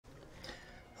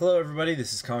Hello everybody,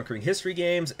 this is Conquering History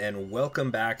Games, and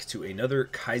welcome back to another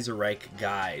Kaiserreich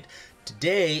guide.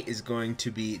 Today is going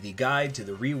to be the guide to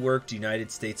the reworked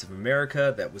United States of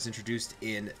America that was introduced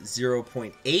in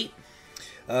 0.8.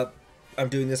 I'm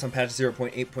doing this on patch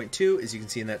 0.8.2, as you can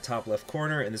see in that top left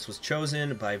corner, and this was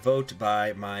chosen by vote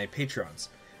by my Patreons.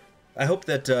 I hope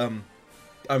that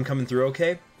I'm coming through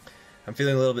okay. I'm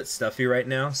feeling a little bit stuffy right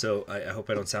now, so I hope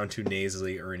I don't sound too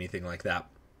nasally or anything like that.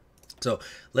 So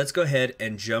let's go ahead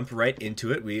and jump right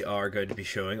into it. We are going to be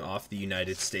showing off the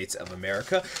United States of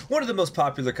America, one of the most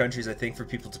popular countries, I think, for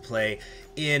people to play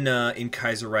in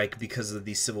Kaiserreich because of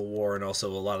the Civil War and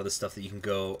also a lot of the stuff that you can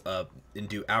go and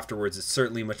do afterwards. It's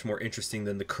certainly much more interesting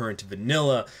than the current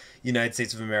vanilla United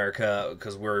States of America,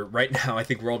 because right now, I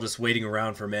think we're all just waiting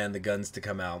around for Man the Guns to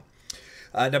come out.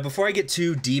 Now, before I get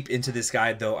too deep into this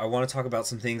guide, though, I want to talk about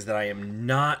some things that I am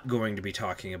not going to be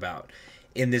talking about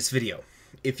in this video.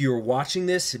 If you're watching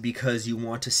this because you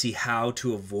want to see how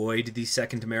to avoid the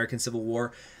Second American Civil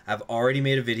War, I've already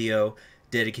made a video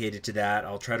dedicated to that.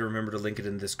 I'll try to remember to link it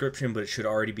in the description, but it should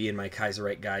already be in my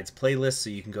Kaiserreich Guides playlist,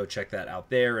 so you can go check that out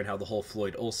there and how the whole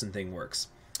Floyd Olson thing works.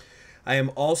 I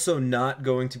am also not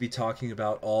going to be talking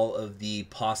about all of the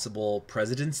possible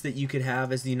presidents that you could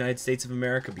have as the United States of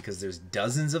America, because there's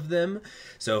dozens of them.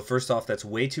 So first off, that's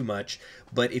way too much.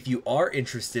 But if you are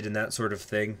interested in that sort of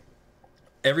thing,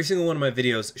 every single one of my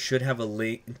videos should have a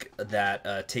link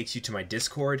that takes you to my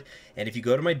Discord. And if you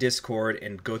go to my Discord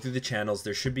and go through the channels,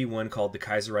 there should be one called the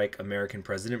Kaiserreich American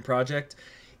President Project,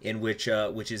 in which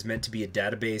is meant to be a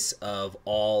database of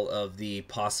all of the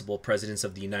possible presidents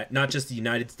of the not just the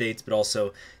United States, but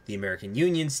also the American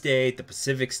Union state, the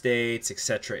Pacific states,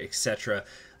 etc., etc.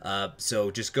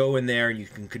 So just go in there and you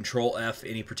can Control F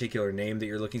any particular name that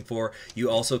you're looking for.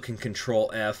 You also can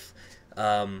Control F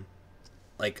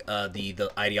the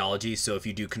ideology. So if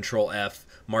you do Control F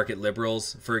market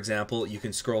liberals, for example, you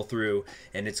can scroll through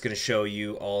and it's going to show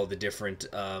you all the different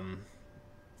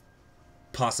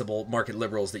possible market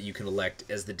liberals that you can elect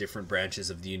as the different branches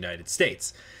of the United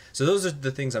States. So those are the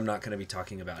things I'm not going to be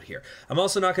talking about here. I'm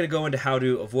also not going to go into how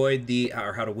to avoid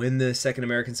or how to win the Second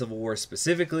American Civil War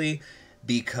specifically,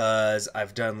 because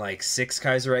I've done like 6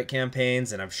 Kaiserreich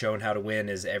campaigns and I've shown how to win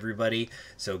as everybody.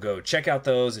 So go check out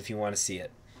those if you want to see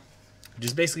it.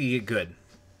 Just basically get good.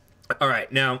 All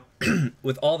right, now,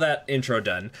 with all that intro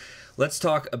done, let's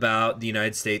talk about the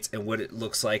United States and what it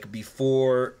looks like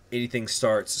before anything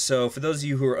starts. So for those of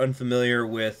you who are unfamiliar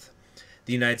with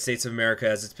the United States of America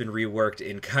as it's been reworked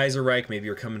in Kaiserreich, maybe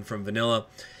you're coming from vanilla,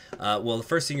 well, the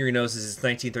first thing you're going to notice is it's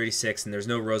 1936 and there's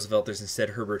no Roosevelt, there's instead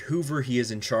Herbert Hoover. He is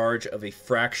in charge of a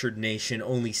fractured nation,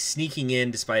 only sneaking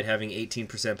in despite having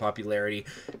 18% popularity,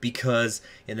 because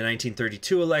in the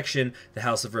 1932 election, the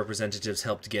House of Representatives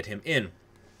helped get him in.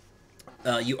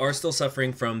 You are still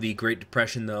suffering from the Great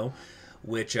Depression, though,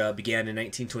 which began in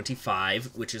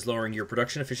 1925, which is lowering your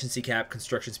production efficiency cap,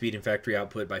 construction speed, and factory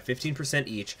output by 15%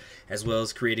 each, as well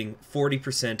as creating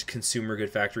 40% consumer good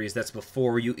factories. That's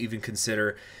before you even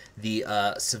consider the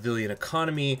civilian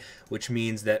economy, which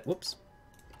means that, which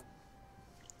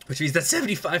means that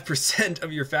 75%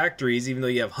 of your factories, even though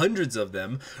you have hundreds of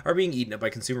them, are being eaten up by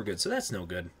consumer goods. So that's no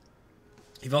good.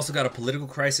 You've also got a political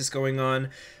crisis going on,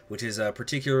 which is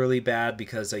particularly bad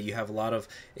because you have a lot of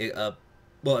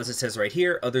well, as it says right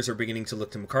here, others are beginning to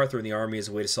look to MacArthur and the army as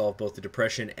a way to solve both the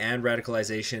depression and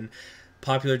radicalization.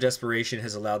 Popular desperation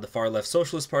has allowed the far-left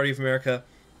Socialist Party of America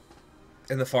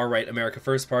and the far-right America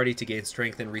First Party to gain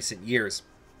strength in recent years.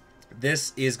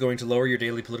 This is going to lower your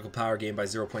daily political power gain by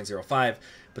 0.05,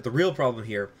 but the real problem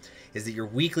here is that your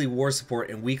weekly war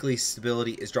support and weekly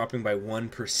stability is dropping by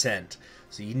 1%.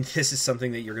 So this is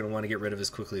something that you're going to want to get rid of as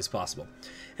quickly as possible.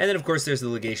 And then, of course, there's the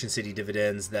Legation City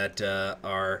dividends that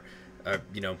are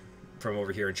from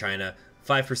over here in China.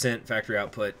 5% factory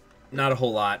output, not a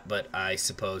whole lot, but I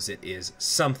suppose it is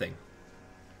something.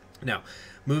 Now,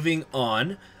 moving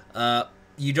on,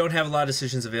 you don't have a lot of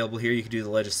decisions available here. You can do the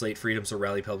legislate freedoms or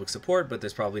rally public support, but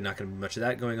there's probably not going to be much of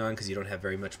that going on because you don't have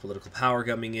very much political power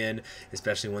coming in,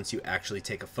 especially once you actually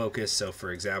take a focus. So,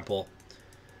 for example,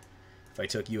 if I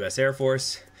took U.S. Air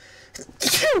Force,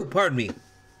 pardon me,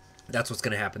 that's what's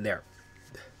going to happen there.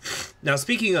 Now,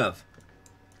 speaking of,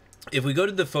 if we go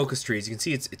to the focus trees, you can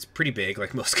see it's pretty big,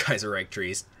 like most Kaiserreich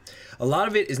trees. A lot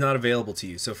of it is not available to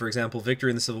you. So, for example, victory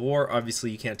in the Civil War,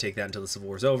 obviously you can't take that until the Civil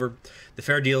War is over. The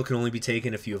fair deal can only be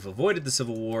taken if you have avoided the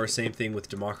Civil War. Same thing with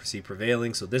democracy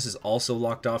prevailing. So this is also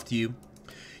locked off to you.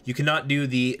 You cannot do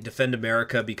the Defend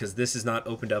America because this is not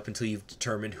opened up until you've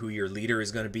determined who your leader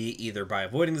is going to be, either by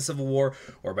avoiding the Civil War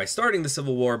or by starting the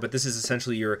Civil War. But this is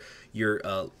essentially your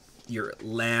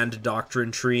land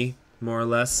doctrine tree, more or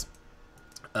less.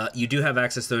 You do have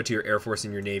access, though, to your Air Force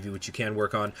and your Navy, which you can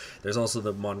work on. There's also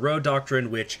the Monroe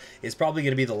Doctrine, which is probably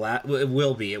going to be the last. Well, it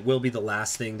will be the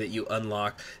last thing that you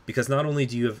unlock, because not only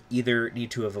do you have either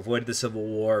need to have avoided the Civil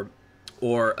War,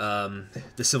 or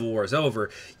the Civil War is over,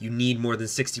 you need more than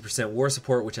 60% war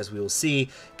support, which, as we will see,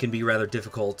 can be rather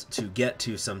difficult to get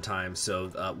to sometimes.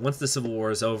 So once the Civil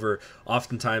War is over,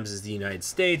 oftentimes as the United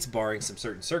States, barring some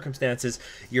certain circumstances,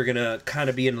 you're going to kind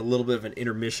of be in a little bit of an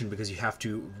intermission because you have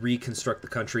to reconstruct the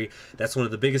country. That's one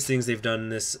of the biggest things they've done in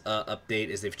this update,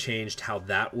 is they've changed how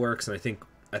that works, and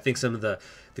I think some of the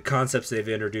concepts they've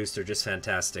introduced are just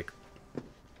fantastic.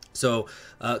 So,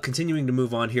 continuing to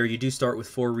move on here, you do start with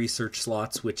 4 research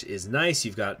slots, which is nice.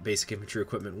 You've got basic infantry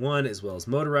equipment 1, as well as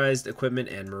motorized equipment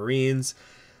and Marines.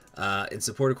 In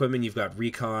support equipment, you've got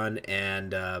recon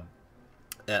and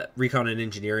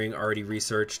engineering already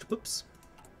researched. Whoops.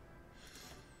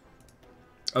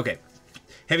 Okay.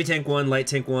 Heavy Tank 1, Light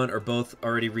Tank 1 are both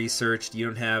already researched. You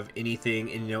don't have anything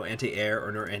in, anti-air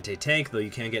or anti-tank, though you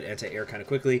can get anti-air kind of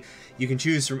quickly. You can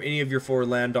choose from any of your 4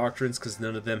 land doctrines, because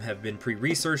none of them have been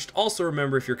pre-researched. Also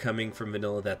remember, if you're coming from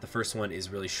vanilla, that the first one is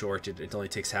really short. It only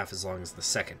takes half as long as the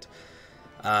second.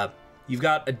 You've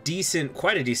got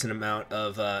quite a decent amount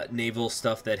of naval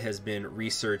stuff that has been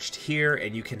researched here,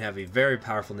 and you can have a very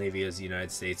powerful navy as the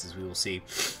United States, as we will see.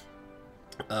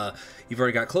 You've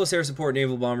already got close air support,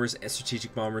 naval bombers, and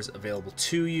strategic bombers available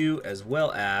to you, as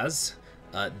well as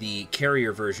the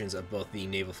carrier versions of both the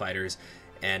naval fighters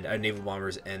and naval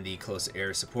bombers and the close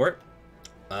air support.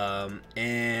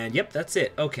 And yep, that's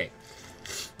it. Okay,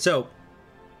 so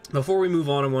before we move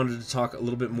on, I wanted to talk a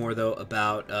little bit more, though,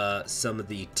 about some of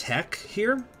the tech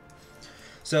here.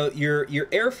 So your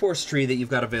Air Force tree that you've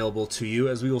got available to you,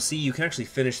 as we will see, you can actually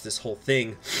finish this whole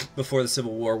thing before the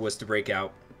Civil War was to break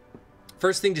out.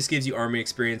 First thing just gives you Army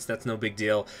experience. That's no big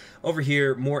deal. Over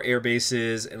here, more air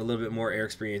bases and a little bit more air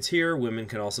experience here. Women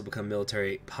can also become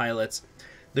military pilots.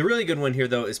 The really good one here,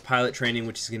 though, is pilot training,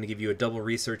 which is going to give you a double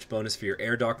research bonus for your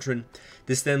air doctrine.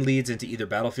 This then leads into either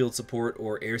battlefield support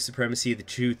or air supremacy, the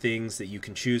 2 things that you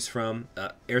can choose from.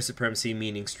 Air supremacy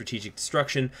meaning strategic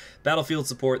destruction. Battlefield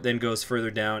support then goes further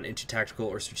down into tactical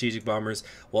or strategic bombers,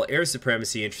 while air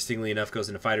supremacy, interestingly enough, goes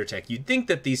into fighter tech. You'd think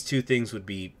that these 2 things would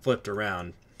be flipped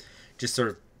around. Just sort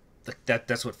of like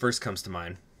that's what first comes to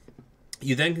mind.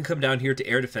 You then can come down here to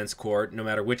Air Defense Corps, no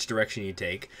matter which direction you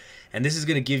take, and this is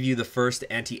going to give you the first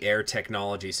anti-air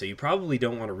technology, so you probably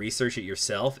don't want to research it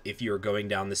yourself if you're going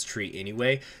down this tree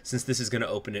anyway, since this is going to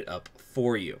open it up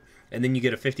for you. And then you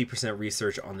get a 50%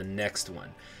 research on the next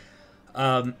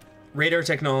one. Radar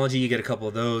technology, you get a couple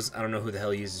of those. I don't know who the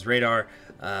hell uses radar.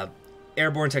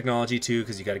 Airborne technology too,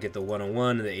 because you got to get the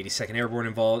 101 and the 82nd Airborne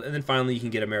involved, and then finally you can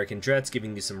get American jets,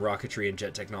 giving you some rocketry and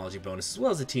jet technology bonus, as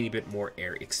well as a teeny bit more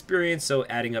air experience, so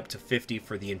adding up to 50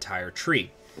 for the entire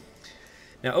tree.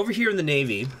 Now over here in the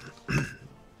Navy,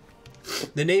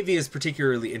 the Navy is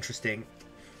particularly interesting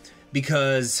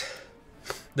because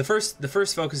the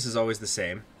first focus is always the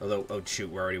same, although, oh shoot,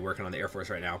 we're already working on the Air Force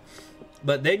right now.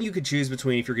 But then you could choose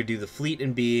between if you're going to do the fleet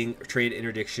and being, trade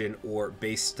interdiction, or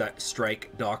base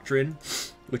strike doctrine,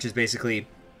 which is basically,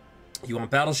 you want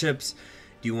battleships,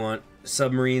 do you want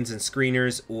submarines and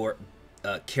screeners, or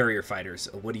carrier fighters?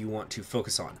 What do you want to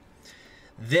focus on?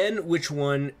 Then which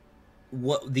one,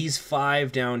 these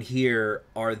 5 down here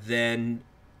are then,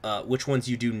 which ones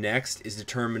you do next is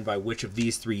determined by which of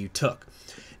these 3 you took.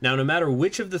 Now, no matter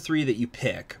which of the 3 that you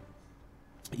pick,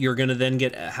 you're going to then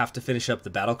have to finish up the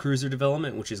battle cruiser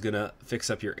development, which is going to fix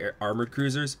up your armored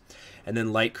cruisers, and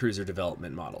then light cruiser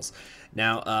development models.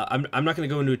 Now, I'm not going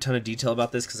to go into a ton of detail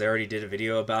about this because I already did a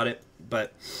video about it,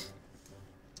 but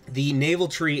the naval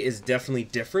tree is definitely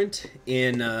different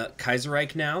in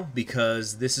Kaiserreich now,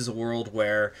 because this is a world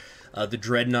where the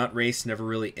dreadnought race never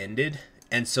really ended,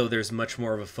 and so there's much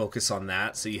more of a focus on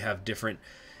that. So you have different...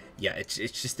 Yeah, it's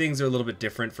just things are a little bit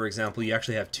different. For example, you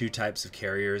actually have 2 types of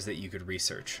carriers that you could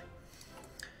research.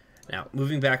 Now,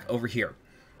 moving back over here.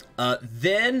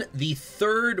 Then the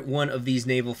third one of these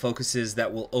naval focuses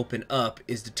that will open up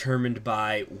is determined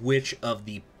by which of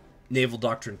the naval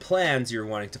doctrine plans you're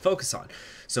wanting to focus on.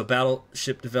 So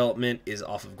battleship development is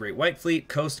off of Great White Fleet,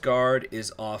 Coast Guard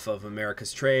is off of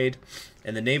America's Trade,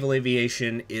 and the naval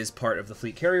aviation is part of the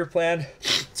fleet carrier plan.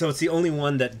 So it's the only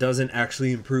one that doesn't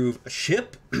actually improve a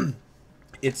ship.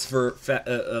 It's for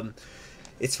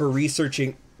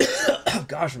researching. Oh,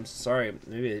 gosh, I'm sorry.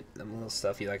 Maybe I'm a little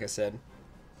stuffy, like I said.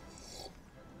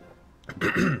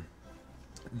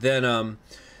 Then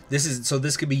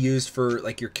this could be used for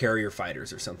like your carrier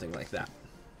fighters or something like that.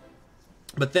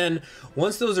 But then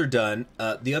once those are done,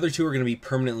 the other 2 are going to be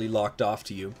permanently locked off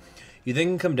to you. You then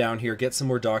can come down here, get some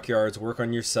more dockyards, work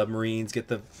on your submarines, get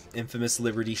the infamous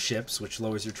Liberty ships, which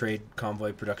lowers your trade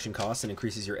convoy production costs and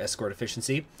increases your escort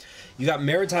efficiency. You got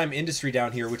maritime industry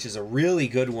down here, which is a really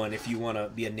good one if you want to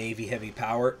be a Navy heavy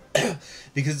power,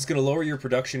 because it's going to lower your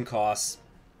production costs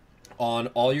on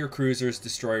all your cruisers,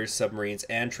 destroyers, submarines,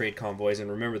 and trade convoys. And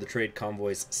remember, the trade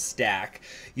convoys stack.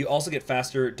 You also get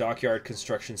faster dockyard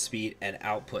construction speed and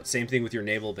output. Same thing with your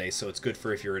naval base, so it's good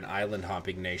for if you're an island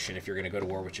hopping nation, if you're going to go to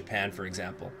war with Japan, for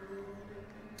example.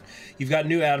 You've got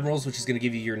new admirals, which is going to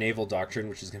give you your naval doctrine,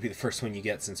 which is going to be the first one you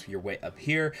get since you're way up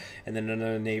here, and then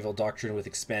another naval doctrine with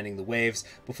expanding the waves,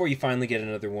 before you finally get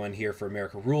another one here for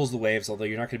America rules the waves, although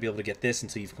you're not going to be able to get this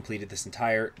until you've completed this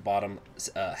entire bottom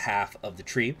half of the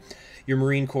tree. Your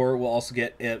Marine Corps will also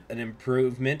get an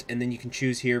improvement, and then you can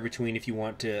choose here between if you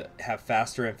want to have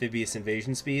faster amphibious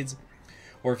invasion speeds,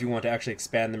 or if you want to actually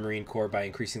expand the Marine Corps by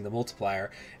increasing the multiplier.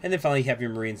 And then finally you have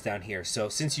your Marines down here. So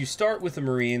since you start with the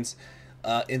Marines,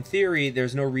 in theory,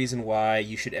 there's no reason why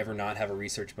you should ever not have a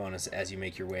research bonus as you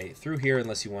make your way through here,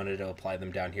 unless you wanted to apply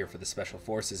them down here for the Special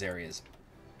Forces areas.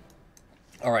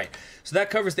 All right, so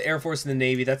that covers the Air Force and the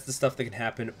Navy. That's the stuff that can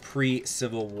happen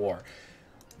pre-Civil War.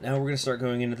 Now we're going to start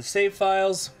going into the save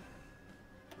files.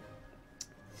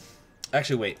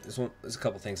 Actually, wait, there's a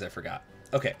couple things I forgot.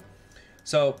 Okay,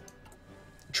 so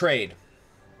trade.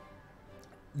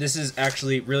 This is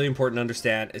actually really important to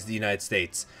understand as the United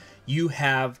States. You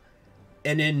have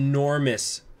an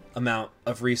enormous amount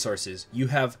of resources. You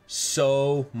have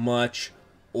so much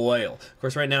oil. Of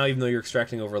course, right now, even though you're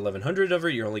extracting over 1,100 of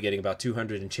it, you're only getting about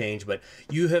 200 and change, but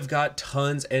you have got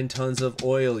tons and tons of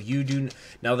oil. You do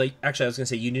now. Actually, I was going to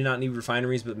say you do not need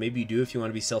refineries, but maybe you do if you want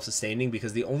to be self-sustaining,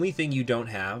 because the only thing you don't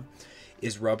have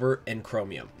is rubber and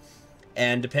chromium.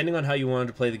 And depending on how you wanted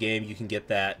to play the game, you can get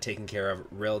that taken care of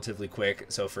relatively quick.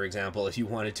 So, for example, if you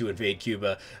wanted to invade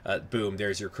Cuba, boom,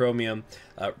 there's your chromium.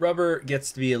 Rubber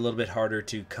gets to be a little bit harder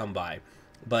to come by.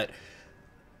 But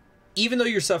even though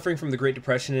you're suffering from the Great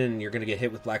Depression and you're going to get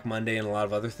hit with Black Monday and a lot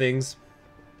of other things,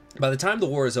 by the time the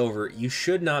war is over, you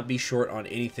should not be short on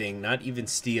anything, not even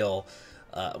steel,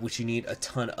 which you need a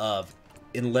ton of,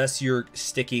 unless you're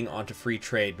sticking onto free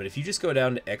trade. But if you just go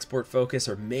down to export focus,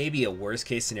 or maybe a worst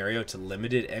case scenario to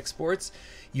limited exports,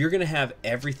 you're going to have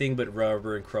everything but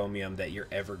rubber and chromium that you're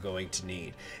ever going to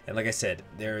need. And like I said,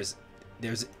 there's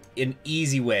an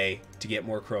easy way to get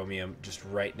more chromium just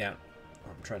right now.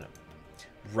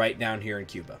 Right down here in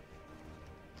Cuba.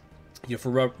 You know, for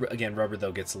rubber, again, rubber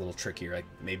though gets a little trickier, like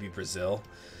maybe Brazil,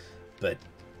 but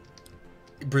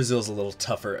Brazil's a little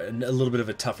tougher, a little bit of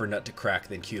a tougher nut to crack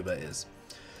than Cuba is.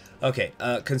 Okay,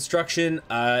 construction,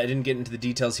 I didn't get into the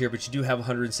details here, but you do have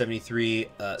 173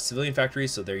 civilian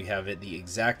factories, so there you have it, the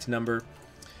exact number.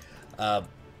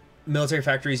 Military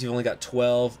factories, you've only got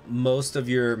 12. Most of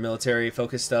your military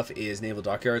focused stuff is naval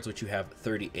dockyards, which you have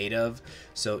 38 of.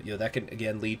 So, you know, that can,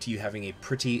 again, lead to you having a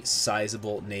pretty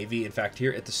sizable Navy. In fact,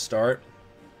 here at the start,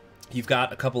 you've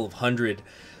got a couple of hundred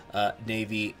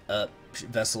Navy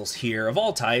vessels here of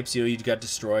all types. You know, you've got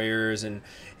destroyers and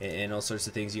all sorts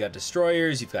of things. You got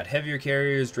destroyers, you've got heavier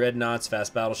carriers, dreadnoughts,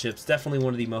 fast battleships. Definitely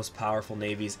one of the most powerful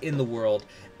navies in the world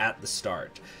at the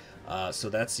start. So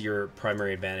that's your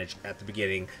primary advantage at the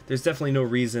beginning. There's definitely no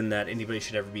reason that anybody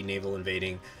should ever be naval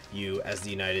invading you as the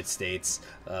United States,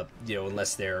 you know,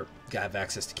 unless they're have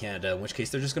access to Canada, in which case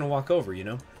they're just going to walk over, you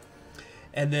know.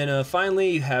 And then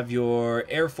finally, you have your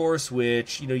Air Force,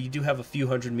 which, you know, you do have a few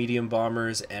hundred medium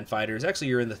bombers and fighters. Actually,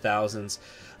 you're in the thousands.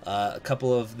 A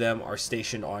couple of them are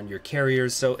stationed on your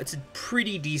carriers, so it's a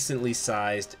pretty decently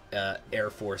sized Air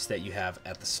Force that you have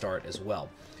at the start as well.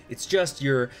 It's just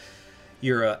your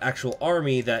actual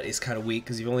army that is kind of weak,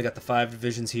 because you've only got the 5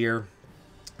 divisions here.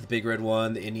 The Big Red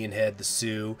One, the Indian Head, the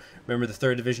Sioux. Remember, the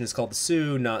 3rd Division is called the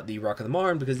Sioux, not the Rock of the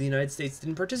Marne, because the United States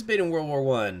didn't participate in World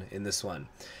War I in this one.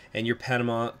 And your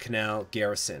Panama Canal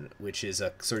Garrison, which is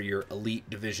a sort of your elite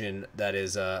division that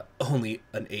is only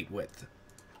an 8 width.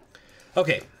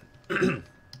 Okay,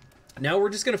 now we're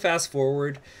just going to fast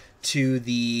forward to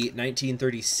the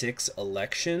 1936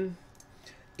 election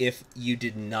if you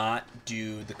did not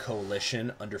do the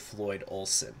coalition under Floyd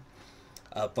Olson.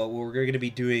 But what we're going to be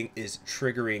doing is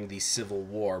triggering the Civil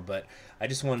War. But I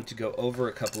just wanted to go over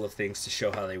a couple of things to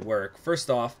show how they work. First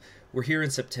off, we're here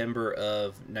in September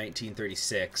of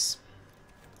 1936.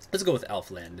 Let's go with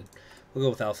Alf Landon. We'll go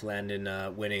with Alf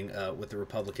Landon winning with the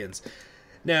Republicans.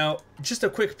 Now, just a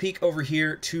quick peek over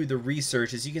here to the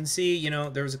research. As you can see, you know,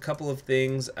 there was a couple of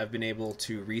things I've been able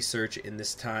to research in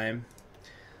this time.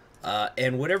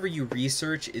 And whatever you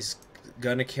research is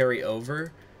going to carry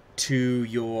over to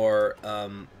your...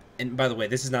 and by the way,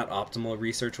 this is not optimal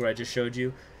research, what I just showed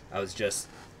you. I was just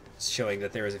showing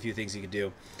that there is a few things you can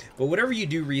do. But whatever you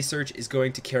do research is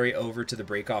going to carry over to the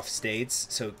break-off states,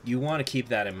 so you want to keep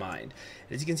that in mind.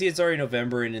 As you can see, it's already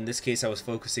November, and in this case I was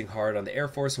focusing hard on the Air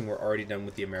Force, and we're already done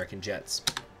with the American jets.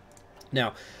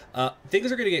 Now,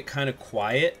 things are going to get kind of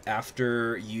quiet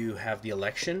after you have the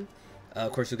election.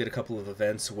 Of course, you'll get a couple of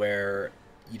events where,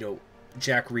 you know,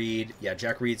 Jack Reed's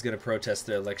going to protest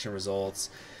the election results.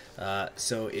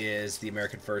 So is the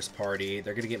American First Party.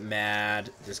 They're going to get mad.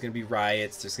 There's going to be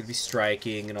riots. There's going to be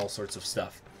striking and all sorts of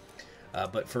stuff.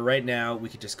 But for right now, we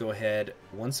could just go ahead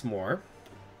once more.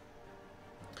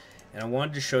 And I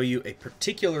wanted to show you a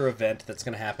particular event that's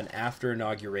going to happen after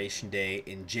Inauguration Day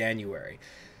in January.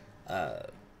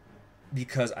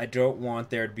 Because I don't want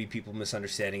there to be people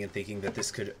misunderstanding and thinking that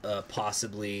this could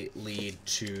possibly lead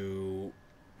to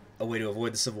a way to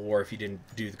avoid the Civil War if you didn't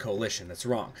do the coalition. That's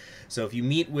wrong. So if you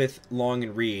meet with Long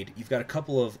and Reed, you've got a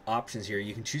couple of options here.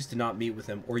 You can choose to not meet with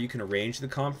them, or you can arrange the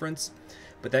conference.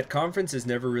 But that conference is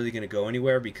never really going to go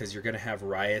anywhere because you're going to have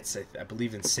riots, I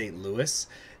believe in St. Louis,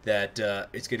 that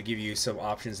it's going to give you some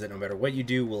options that no matter what you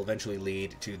do will eventually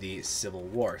lead to the Civil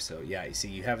War. So yeah, you see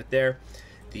you have it there,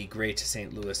 the Great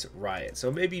St. Louis Riot.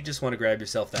 So maybe you just want to grab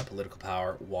yourself that political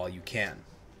power while you can.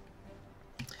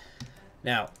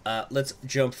 Now, let's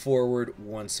jump forward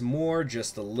once more,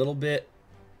 just a little bit,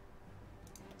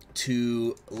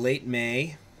 to late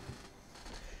May.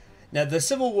 Now, the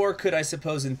Civil War could, I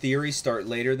suppose, in theory, start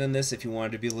later than this if you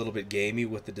wanted to be a little bit gamey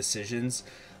with the decisions.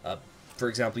 For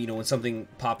example, you know, when something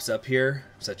pops up here,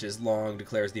 such as Long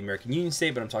declares the American Union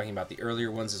State, but I'm talking about the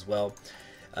earlier ones as well,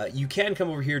 you can come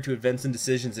over here to events and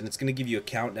decisions, and it's going to give you a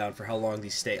countdown for how long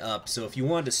these stay up. So if you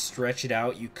wanted to stretch it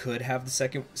out, you could have the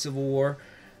Second Civil War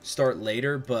start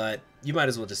later, but you might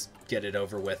as well just get it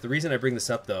over with. The reason I bring this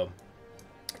up, though,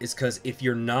 is because if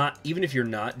you're not, even if you're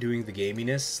not doing the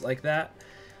gaminess like that,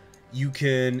 you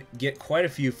can get quite a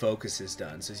few focuses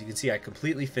done. So as you can see, I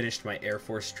completely finished my Air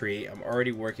Force tree. I'm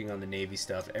already working on the Navy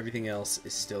stuff. Everything else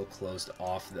is still closed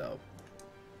off, though.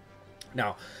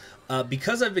 Now,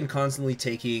 because I've been constantly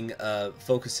taking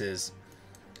focuses,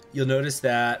 you'll notice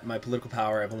that my political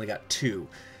power, I've only got 2.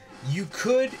 You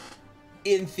could,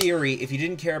 in theory, if you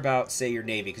didn't care about, say, your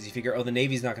Navy, because you figure, oh, the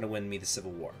Navy's not going to win me the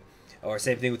Civil War. Or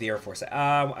same thing with the Air Force.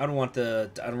 I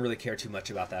don't really care too much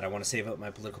about that. I want to save up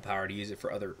my political power to use it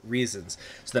for other reasons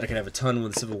so that I can have a ton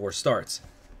when the Civil War starts.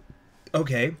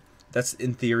 Okay, that's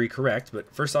in theory correct,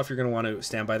 but first off, you're going to want to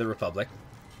stand by the Republic.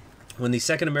 When the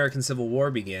Second American Civil War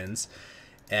begins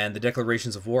and the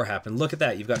declarations of war happen, look at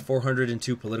that. You've got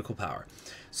 402 political power.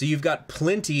 So you've got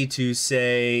plenty to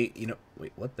say, you know,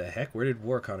 wait, what the heck? Where did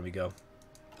war economy go?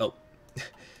 Oh,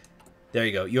 there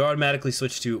you go. You automatically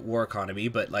switch to war economy,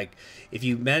 but like if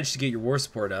you manage to get your war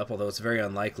support up, although it's very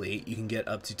unlikely, you can get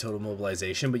up to total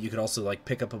mobilization, but you could also like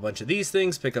pick up a bunch of these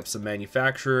things, pick up some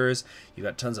manufacturers. You've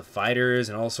got tons of fighters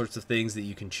and all sorts of things that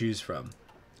you can choose from.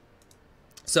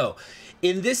 So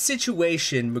in this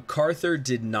situation, MacArthur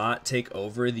did not take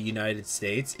over the United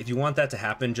States. If you want that to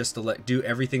happen, just to do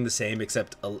everything the same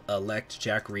except elect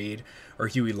Jack Reed or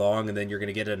Huey Long, and then you're going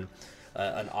to get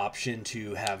an option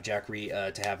to have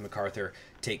to have MacArthur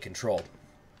take control.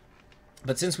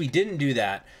 But since we didn't do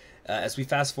that, as we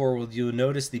fast forward, you'll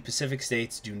notice the Pacific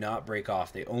states do not break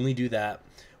off. They only do that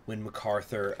when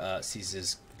MacArthur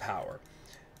seizes power.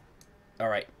 All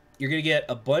right, you're going to get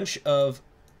a bunch of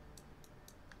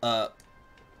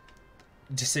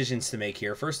decisions to make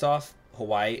here. First off,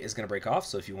 Hawaii is going to break off,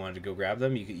 so if you wanted to go grab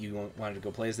them, you wanted to go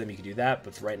play as them, you could do that.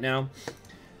 But for right now,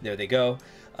 there they go.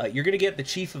 You're going to get the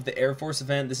Chief of the Air Force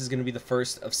event. This is going to be the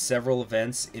first of several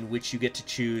events in which you get to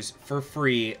choose for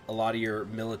free a lot of your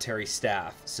military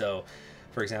staff. So,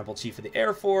 for example, Chief of the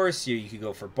Air Force, you can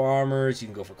go for bombers, you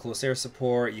can go for close air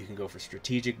support, you can go for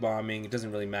strategic bombing. It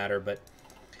doesn't really matter, but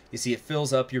you see it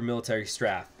fills up your military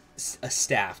staff.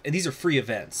 And these are free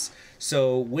events.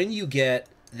 So when you get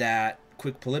that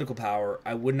quick political power,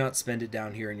 I would not spend it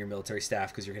down here in your military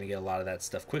staff because you're going to get a lot of that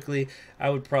stuff quickly.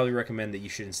 I would probably recommend that you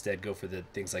should instead go for the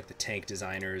things like the tank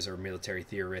designers or military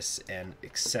theorists and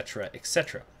etc.,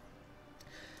 etc.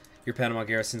 Your Panama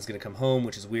garrison is going to come home,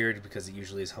 which is weird because it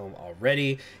usually is home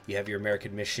already. You have your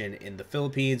American mission in the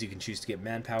Philippines. You can choose to get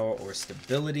manpower or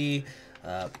stability,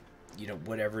 you know,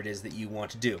 whatever it is that you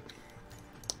want to do.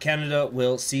 Canada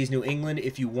will seize New England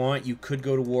if you want. You could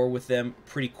go to war with them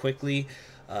pretty quickly.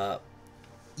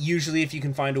 Usually, if you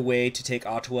can find a way to take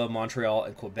Ottawa, Montreal,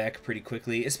 and Quebec pretty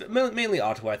quickly, it's mainly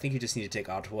Ottawa. I think you just need to take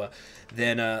Ottawa.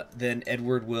 Then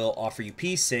Edward will offer you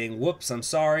peace, saying, "Whoops, I'm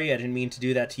sorry, I didn't mean to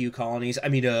do that to you, colonies. I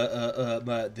mean,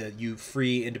 you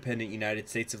free, independent United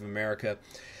States of America."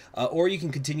 Or you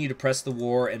can continue to press the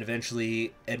war, and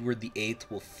eventually Edward VIII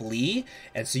will flee,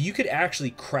 and so you could actually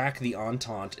crack the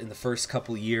Entente in the first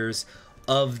couple years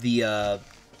of the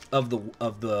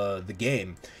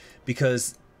game,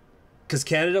 because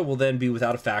Canada will then be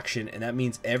without a faction, and that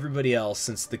means everybody else,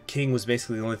 since the king was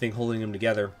basically the only thing holding them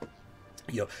together,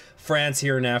 France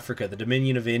here in Africa, the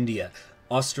Dominion of India,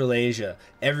 Australasia,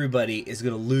 everybody is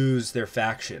going to lose their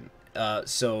faction.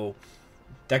 So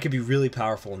that could be really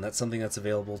powerful, and that's something that's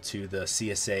available to the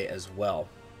CSA as well.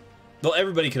 Well,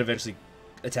 everybody could eventually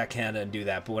attack Canada and do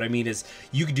that, but what I mean is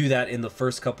you could do that in the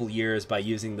first couple years by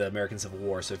using the American Civil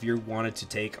War. So if you wanted to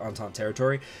take Entente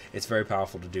territory, it's very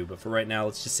powerful to do. But for right now,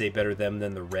 let's just say better them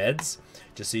than the Reds,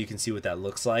 just so you can see what that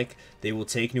looks like. They will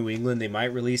take New England. They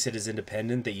might release it as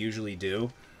independent. They usually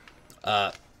do.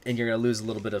 And you're going to lose a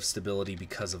little bit of stability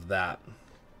because of that.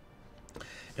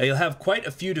 Now you'll have quite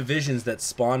a few divisions that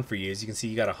spawn for you. As you can see,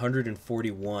 you got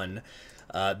 141.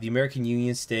 The American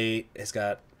Union State has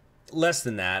got less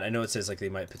than that. I know it says like they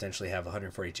might potentially have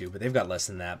 142, but they've got less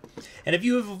than that. And if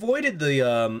you have avoided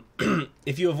the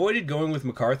if you avoided going with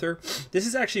MacArthur, this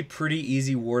is actually a pretty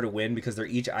easy war to win because they're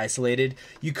each isolated.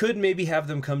 You could maybe have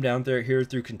them come down here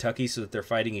through Kentucky so that they're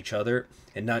fighting each other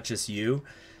and not just you,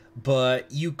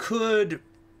 but you could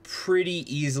pretty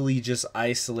easily just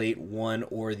isolate one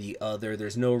or the other.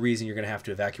 There's no reason you're going to have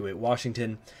to evacuate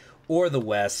Washington or the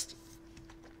West.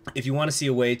 If you want to see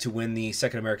a way to win the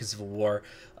Second American Civil War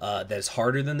that is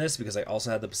harder than this, because I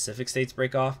also had the Pacific States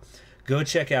break off, go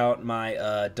check out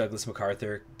my Douglas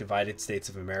MacArthur Divided States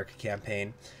of America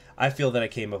campaign. I feel that I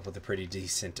came up with a pretty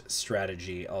decent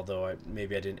strategy, although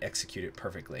maybe I didn't execute it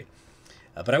perfectly.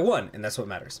 But I won, and that's what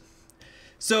matters.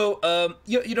 So,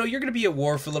 you're going to be at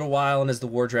war for a little while, and as the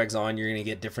war drags on, you're going to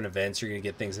get different events. You're going to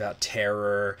get things about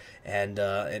terror and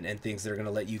things that are going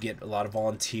to let you get a lot of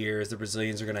volunteers. The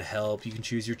Brazilians are going to help. You can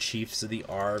choose your chiefs of the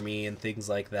army and things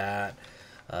like that.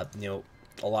 A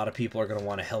lot of people are going to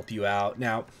want to help you out.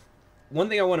 Now, one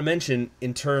thing I want to mention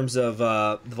in terms of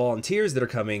the volunteers that are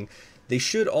coming, they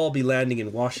should all be landing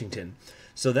in Washington.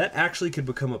 So that actually could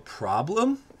become a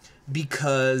problem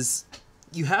because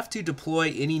you have to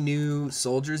deploy any new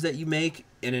soldiers that you make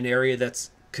in an area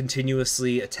that's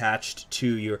continuously attached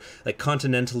to your, like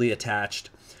continentally attached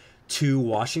to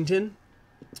Washington.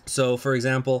 So for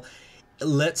example,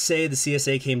 let's say the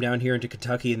CSA came down here into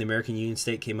Kentucky and the American Union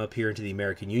State came up here into the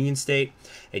American Union State,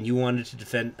 and you wanted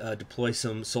to deploy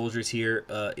some soldiers here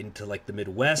into like the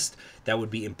Midwest. That would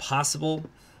be impossible.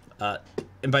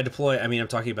 And by deploy, I mean I'm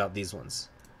talking about these ones.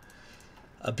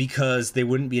 Because they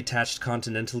wouldn't be attached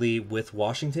continentally with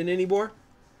Washington anymore.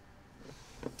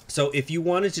 So if you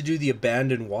wanted to do the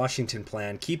abandoned Washington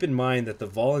plan, keep in mind that the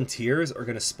volunteers are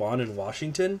going to spawn in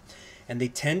Washington, and they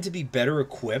tend to be better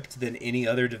equipped than any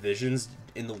other divisions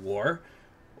in the war,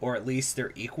 or at least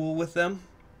they're equal with them.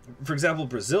 For example,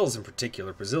 Brazil's in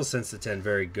particular. Brazil sends to 10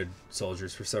 very good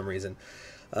soldiers for some reason.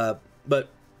 But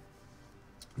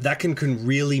that can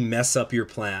really mess up your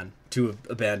plan to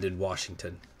abandon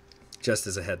Washington. Just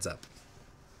as a heads up.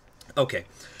 Okay,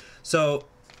 so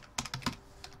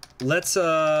let's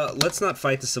not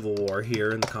fight the Civil War here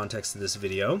in the context of this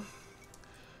video.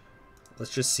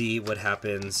 Let's just see what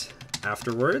happens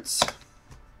afterwards.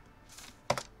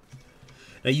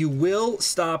 Now you will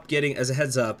stop getting, as a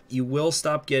heads up, you will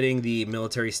stop getting the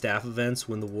military staff events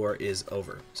when the war is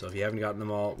over. So if you haven't gotten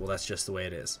them all, well, that's just the way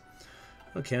it is.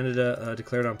 Oh, Canada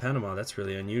declared on Panama. That's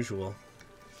really unusual.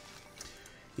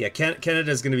 Yeah,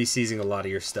 Canada is going to be seizing a lot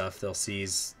of your stuff. They'll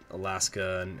seize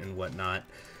Alaska and whatnot.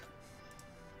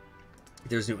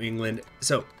 There's New England.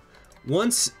 So,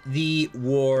 once the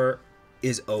war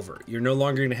is over, you're no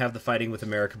longer going to have the Fighting with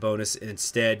America bonus, and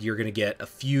instead you're going to get a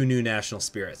few new national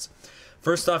spirits.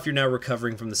 First off, you're now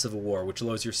recovering from the Civil War, which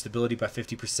lowers your stability by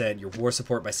 50%, your war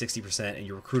support by 60%, and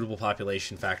your recruitable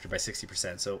population factor by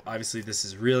 60%. So obviously this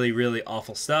is really, really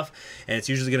awful stuff, and it's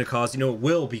usually going to cause, it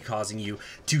will be causing you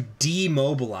to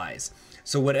demobilize.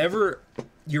 So whatever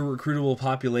your recruitable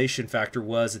population factor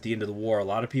was at the end of the war, a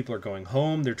lot of people are going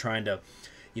home. They're trying to,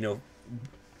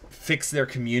 fix their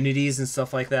communities and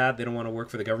stuff like that. They don't want to work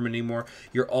for the government anymore.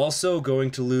 You're also going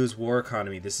to lose war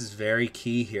economy. This is very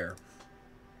key here.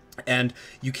 And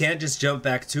you can't just jump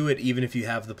back to it even if you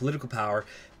have the political power,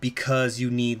 because you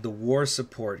need the war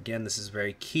support. Again, this is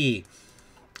very key.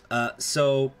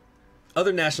 So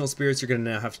Other national spirits you're going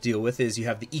to now have to deal with is you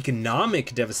have the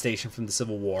economic devastation from the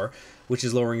Civil War, which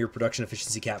is lowering your production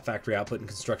efficiency, cap, factory output, and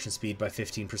construction speed by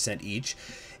 15% each.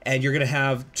 And you're going to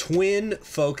have twin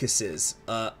focuses,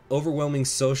 overwhelming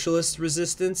socialist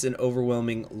resistance and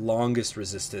overwhelming longest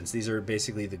resistance. These are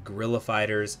basically the guerrilla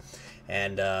fighters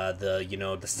and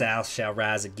the South shall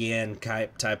rise again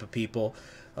type of people,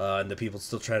 and the people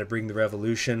still trying to bring the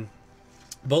revolution.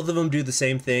 Both of them do the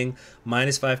same thing,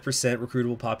 minus 5%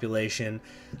 recruitable population,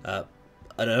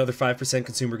 another 5%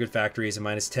 consumer good factories, and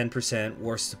minus 10%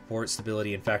 war support,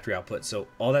 stability, and factory output. So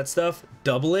all that stuff,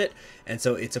 double it, and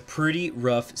so it's a pretty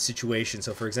rough situation.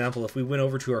 So for example, if we went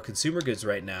over to our consumer goods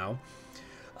right now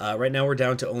we're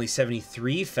down to only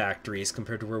 73 factories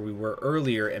compared to where we were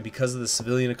earlier, and because of the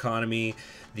civilian economy,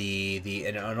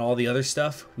 and all the other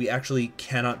stuff, we actually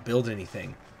cannot build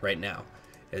anything right now,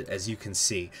 as you can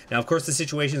see. Now, of course, the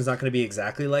situation is not going to be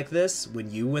exactly like this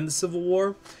when you win the Civil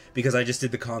War, because I just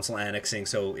did the console annexing,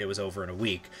 so it was over in a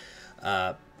week,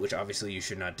 which obviously you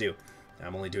should not do.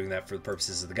 I'm only doing that for the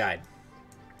purposes of the guide.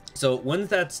 So when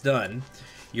that's done,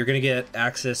 you're going to get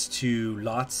access to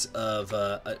lots of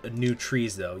new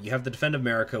trees, though. You have the Defend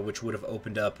America, which would have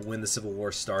opened up when the Civil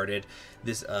War started.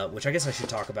 This, which I guess I should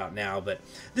talk about now, but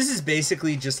this is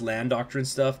basically just land doctrine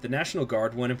stuff. The National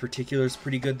Guard one in particular is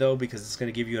pretty good, though, because it's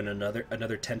going to give you another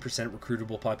 10%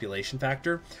 recruitable population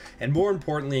factor. And more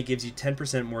importantly, it gives you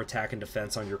 10% more attack and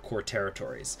defense on your core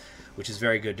territories, which is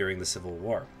very good during the Civil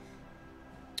War.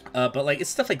 But like, it's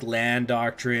stuff like land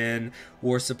doctrine,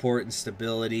 war support and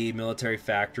stability, military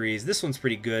factories. This one's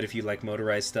pretty good if you like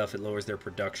motorized stuff. It lowers their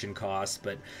production costs,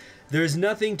 but there's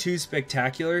nothing too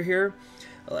spectacular here.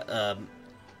 But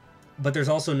there's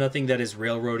also nothing that is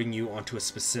railroading you onto a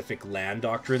specific land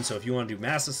doctrine. So if you want to do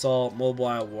mass assault,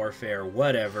 mobile warfare,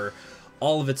 whatever,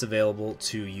 all of it's available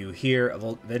to you here,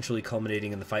 eventually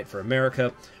culminating in the Fight for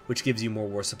America, which gives you more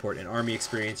war support and army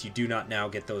experience. You do not now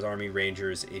get those army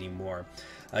rangers anymore.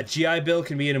 GI Bill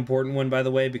can be an important one, by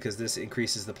the way, because this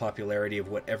increases the popularity of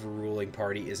whatever ruling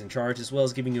party is in charge, as well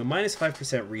as giving you a minus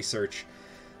 5% research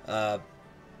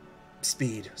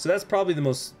speed. So that's probably the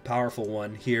most powerful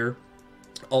one here.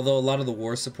 Although a lot of the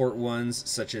war support ones,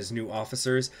 such as new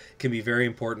officers, can be very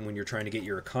important when you're trying to get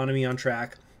your economy on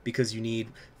track, because you need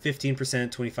 15%,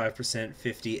 25%,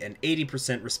 50%, and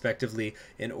 80% respectively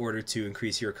in order to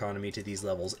increase your economy to these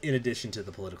levels, in addition to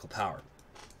the political power.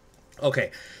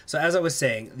 Okay, so as I was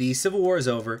saying, the Civil War is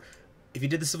over. If you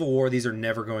did the Civil War, these are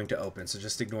never going to open, so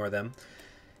just ignore them.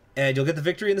 And you'll get the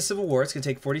victory in the Civil War. It's going to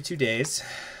take 42 days.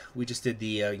 We just did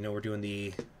the, we're doing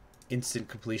the instant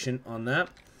completion on that.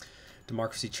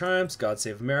 Democracy triumphs, God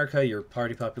save America. Your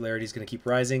party popularity is going to keep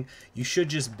rising. You should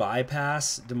just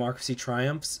bypass democracy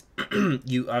triumphs.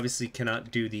 You obviously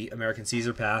cannot do the American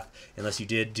Caesar path unless you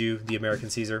did do the American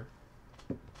Caesar.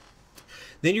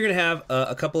 Then you're going to have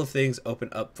a couple of things open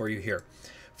up for you here.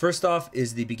 First off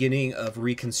is the beginning of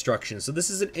Reconstruction. So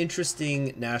this is an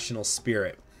interesting national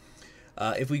spirit.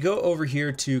 If we go over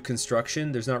here to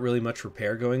construction, there's not really much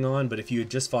repair going on, but if you had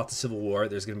just fought the Civil War,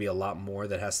 there's going to be a lot more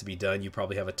that has to be done. You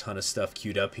probably have a ton of stuff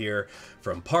queued up here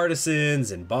from partisans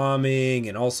and bombing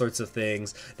and all sorts of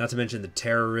things, not to mention the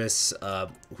terrorists,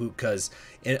 because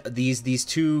these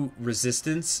two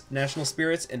resistance national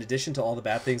spirits, in addition to all the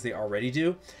bad things they already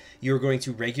do, you're going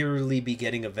to regularly be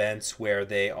getting events where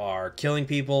they are killing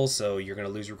people, so you're going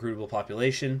to lose recruitable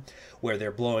population, where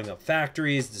they're blowing up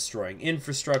factories, destroying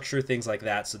infrastructure, things like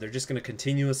that. So they're just going to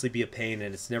continuously be a pain,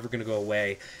 and it's never going to go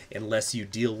away unless you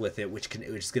deal with it, which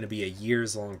is going to be a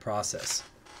years-long process.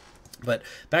 But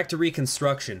back to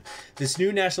Reconstruction. This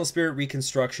new national spirit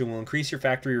Reconstruction will increase your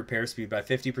factory repair speed by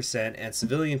 50% and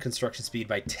civilian construction speed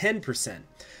by 10%.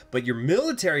 But your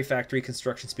military factory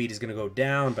construction speed is going to go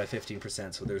down by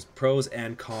 15%. So there's pros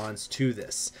and cons to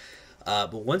this.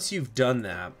 But once you've done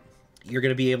that, you're going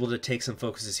to be able to take some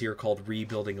focuses here called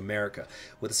Rebuilding America.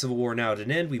 With the Civil War now at an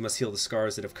end, we must heal the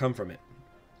scars that have come from it.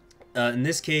 In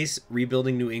this case,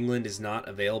 rebuilding New England is not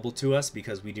available to us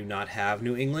because we do not have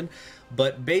New England.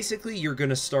 But basically, you're going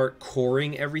to start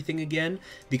coring everything again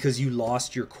because you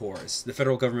lost your cores. The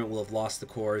federal government will have lost the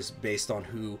cores based on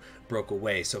who broke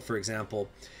away. So, for example,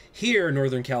 here,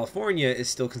 Northern California is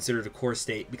still considered a core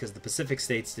state because the Pacific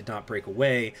states did not break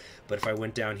away. But if I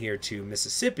went down here to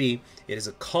Mississippi, it is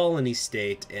a colony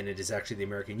state, and it is actually the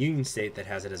American Union state that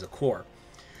has it as a core.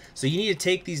 So you need to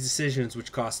take these decisions,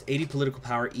 which cost 80 political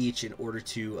power each, in order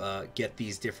to get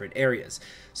these different areas.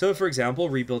 So, for example,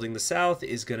 rebuilding the South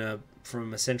is going to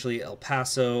from essentially El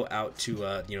Paso out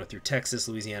to, you know, through Texas,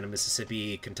 Louisiana,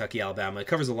 Mississippi, Kentucky, Alabama. It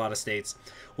covers a lot of states,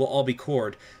 will all be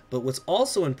cored. But what's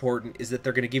also important is that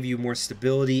they're going to give you more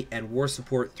stability and war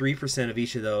support, 3% of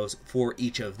each of those for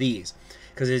each of these.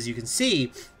 Because as you can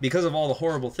see, because of all the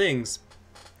horrible things,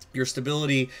 your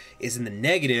stability is in the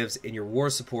negatives and your war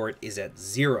support is at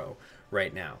 0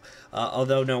 right now.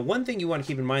 Although now one thing you want to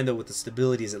keep in mind though with the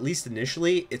stability is at least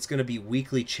initially it's going to be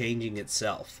weekly changing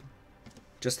itself.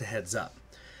 Just a heads up.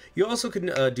 You also can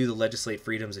do the legislate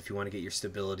freedoms if you want to get your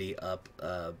stability up,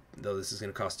 though this is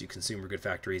going to cost you consumer good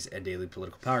factories and daily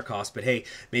political power costs. But hey,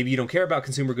 maybe you don't care about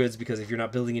consumer goods because if you're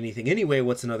not building anything anyway,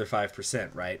 what's another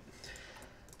 5%, right?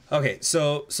 Okay,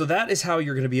 so that is how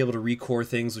you're going to be able to recore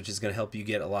things, which is going to help you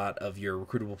get a lot of your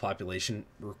recruitable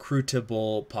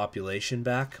population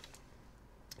back.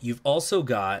 You've also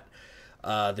got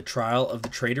the trial of the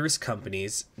traitorous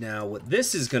companies. Now, what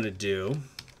this is going to do,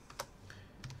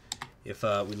 if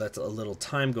we let a little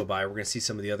time go by, we're going to see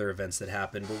some of the other events that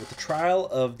happen. But what the trial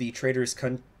of the traitorous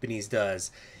companies does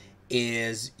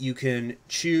is you can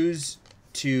choose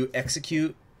to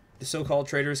execute the so-called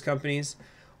traitorous companies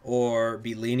or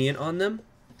be lenient on them.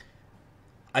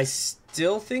 I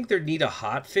still think they need a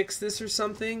hot fix this or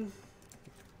something,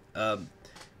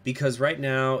 because right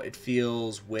now it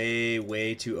feels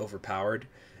way too overpowered.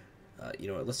 You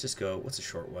know what, let's just go, what's a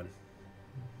short one?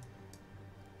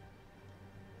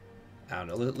 I don't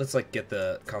know, let's like get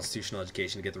the constitutional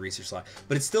education to get the research law.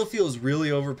 But it still feels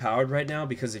really overpowered right now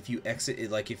because if you exit,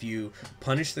 like if you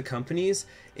punish the companies,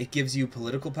 it gives you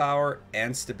political power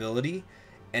and stability.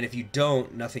 And if you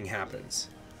don't, nothing happens.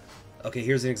 Okay,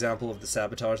 here's an example of the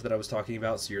sabotage that I was talking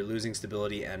about. So you're losing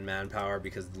stability and manpower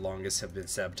because the longists have been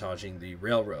sabotaging the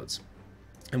railroads.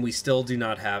 And we still do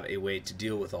not have a way to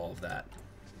deal with all of that.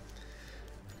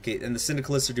 Okay, and the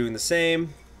syndicalists are doing the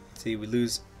same. See, we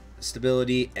lose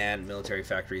stability and military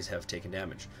factories have taken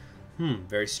damage.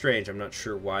 Very strange. I'm not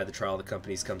sure why the trial of the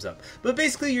companies comes up. But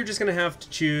basically, you're just going to have to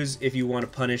choose if you want to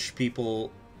punish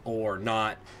people or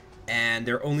not. And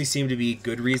there only seem to be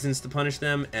good reasons to punish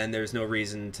them, and there's no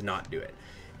reason to not do it.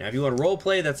 Now, if you want to role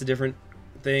play, that's a different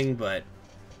thing, but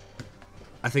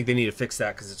I think they need to fix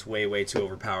that because it's way too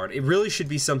overpowered. It really should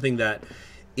be something that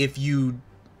if you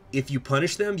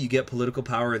punish them, you get political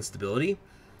power and stability,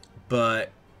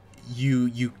 but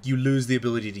you lose the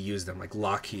ability to use them, like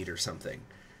Lockheed or something,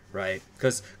 right?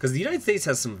 Because the United States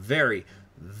has some very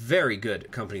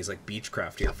good companies like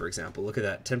Beechcraft here, for example. Look at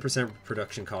that, 10%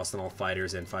 production cost on all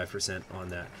fighters and 5% on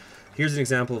that. Here's an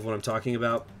example of what I'm talking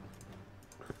about.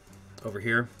 Over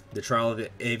here, the trial of the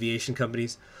aviation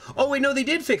companies. Oh wait, no, they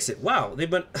did fix it. Wow,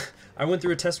 I went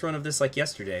through a test run of this like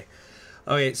yesterday.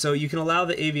 Okay, so you can allow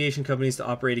the aviation companies to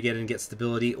operate again and get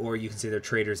stability, or you can say they're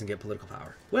traitors and get political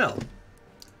power. Well,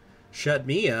 shut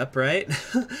me up, right?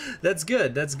 That's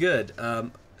good. That's good.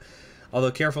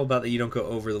 Although careful about that you don't go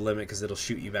over the limit because it'll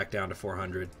shoot you back down to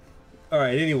 400. All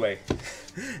right, anyway,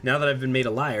 now that I've been made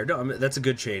a liar, no, that's a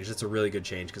good change. That's a really good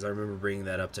change because I remember bringing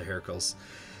that up to Hercules.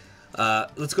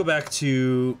 Let's go back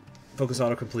to Focus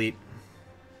Autocomplete.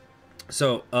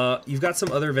 So you've got some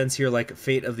other events here like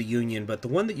Fate of the Union, but the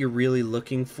one that you're really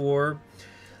looking for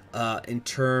in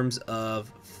terms of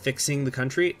fixing the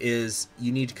country is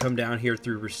you need to come down here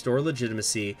through Restore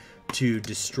Legitimacy to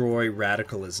destroy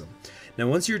radicalism. Now,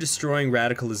 once you're destroying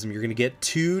radicalism, you're going to get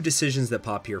two decisions that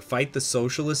pop here. Fight the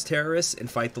socialist terrorists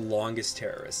and fight the longest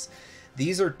terrorists.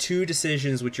 These are two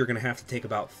decisions which you're going to have to take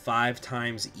about 5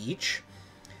 times each.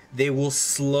 They will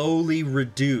slowly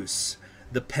reduce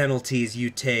the penalties you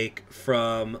take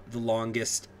from the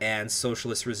longest and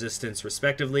socialist resistance,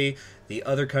 respectively. The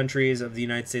other countries of the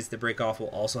United States that break off will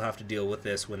also have to deal with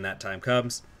this when that time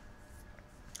comes.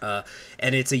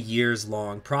 And it's a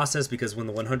years-long process because when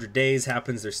the 100 days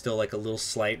happens, there's still like a little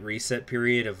slight reset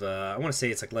period of, I want to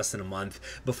say it's like less than a month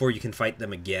before you can fight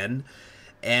them again.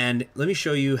 And let me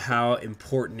show you how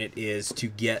important it is to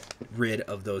get rid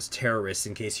of those terrorists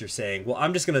in case you're saying, well,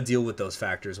 I'm just going to deal with those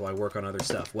factors while I work on other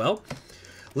stuff. Well,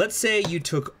 let's say you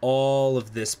took all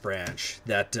of this branch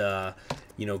that,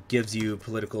 you know, gives you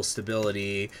political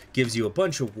stability, gives you a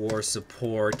bunch of war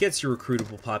support, gets your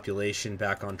recruitable population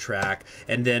back on track,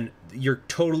 and then you're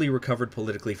totally recovered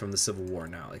politically from the Civil War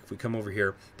now. Like if we come over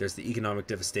here, there's the economic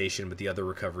devastation, but the other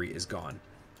recovery is gone.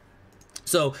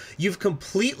 So you've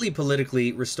completely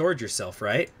politically restored yourself,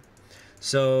 right?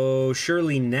 So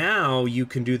surely now you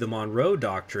can do the Monroe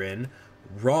Doctrine.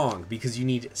 Wrong, because you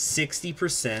need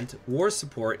 60% war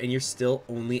support and you're still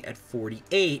only at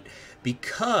 48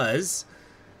 because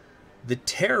the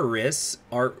terrorists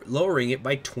are lowering it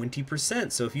by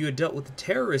 20%. So if you had dealt with the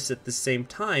terrorists at the same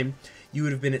time, you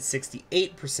would have been at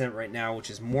 68% right now, which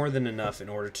is more than enough in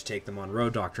order to take the Monroe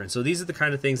Doctrine. So these are the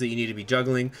kind of things that you need to be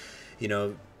juggling. You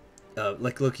know,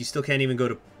 like, look, you still can't even go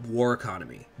to war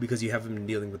economy because you haven't been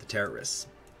dealing with the terrorists.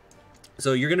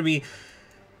 So you're going to be...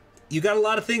 You got a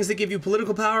lot of things that give you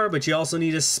political power, but you also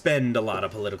need to spend a lot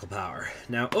of political power.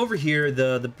 Now, over here,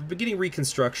 the beginning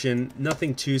reconstruction,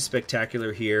 nothing too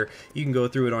spectacular here. You can go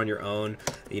through it on your own,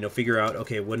 you know, figure out,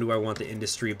 okay, when do I want the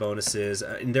industry bonuses?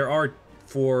 And there are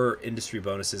 4 industry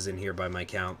bonuses in here by my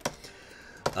count.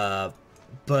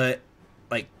 But,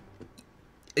 like,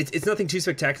 it's nothing too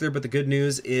spectacular, but the good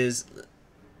news is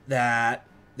that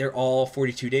they're all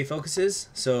 42-day focuses,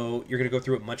 so you're going to go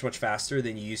through it much, much faster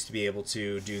than you used to be able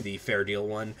to do the fair deal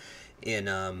one in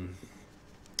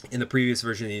the previous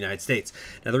version of the United States.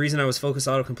 Now, the reason I was focused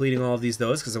auto-completing all of these,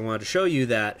 though, is because I wanted to show you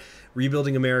that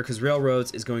rebuilding America's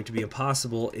railroads is going to be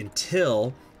impossible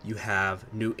until you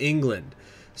have New England.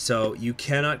 So you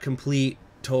cannot complete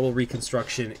total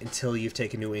reconstruction until you've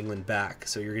taken New England back.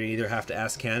 So you're going to either have to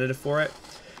ask Canada for it,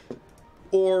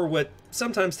 or what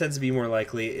sometimes tends to be more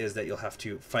likely is that you'll have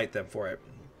to fight them for it.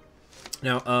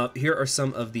 Now, here are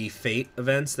some of the fate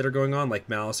events that are going on, like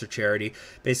malice or charity.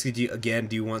 Basically,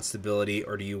 do you want stability,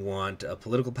 or do you want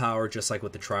political power, just like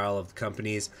with the trial of the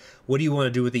companies? What do you want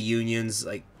to do with the unions?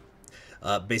 Like,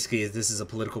 basically, this is a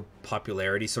political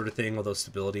popularity sort of thing, although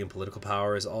stability and political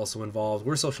power is also involved.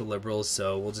 We're social liberals,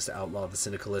 so we'll just outlaw the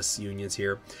syndicalist unions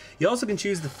here. You also can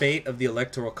choose the fate of the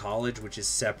Electoral College, which is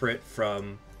separate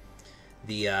from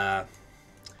the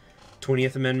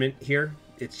 20th Amendment here.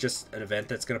 It's just an event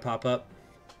that's going to pop up.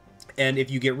 And if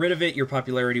you get rid of it, your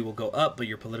popularity will go up, but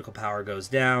your political power goes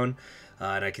down.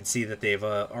 And I can see that they've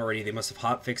they must have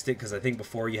hot-fixed it, because I think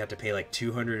before you had to pay like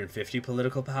 250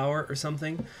 political power or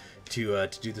something to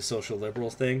do the social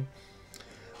liberals thing.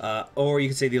 Or you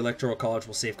could say the Electoral College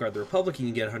will safeguard the Republic and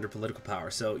you get 100 political power.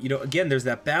 So, you know, again, there's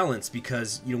that balance,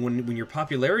 because, you know, when your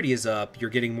popularity is up, you're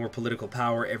getting more political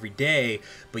power every day,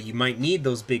 but you might need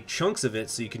those big chunks of it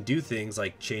so you can do things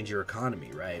like change your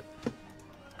economy, right?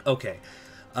 Okay.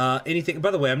 Anything,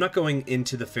 by the way, I'm not going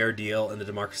into the fair deal and the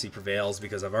democracy prevails,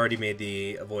 because I've already made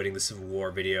the avoiding the Civil War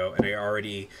video, and I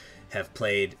already have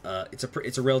played,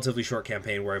 it's a relatively short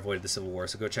campaign where I avoided the Civil War,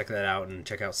 so go check that out and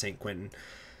check out St. Quentin.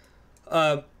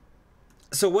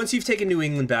 So once you've taken New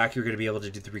England back, you're going to be able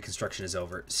to do the reconstruction is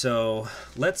over. So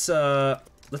let's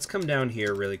come down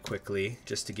here really quickly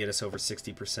just to get us over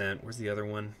 60%. Where's the other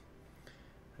one?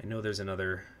 I know there's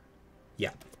another. Yeah,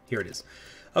 here it is.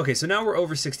 Okay, so now we're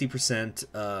over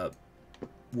 60%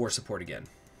 war support again.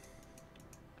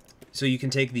 So you can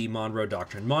take the Monroe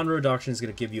Doctrine. Monroe Doctrine is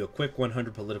going to give you a quick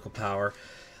 100 political power.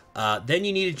 Then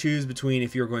you need to choose between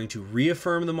if you're going to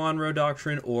reaffirm the Monroe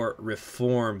Doctrine or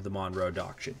reform the Monroe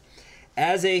Doctrine.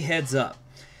 As a heads up,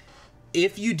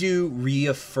 if you do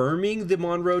reaffirming the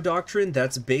Monroe Doctrine,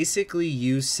 that's basically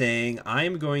you saying,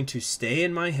 I'm going to stay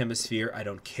in my hemisphere. I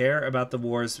don't care about the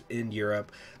wars in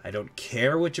Europe. I don't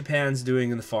care what Japan's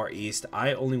doing in the Far East.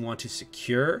 I only want to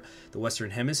secure the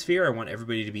Western Hemisphere. I want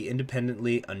everybody to be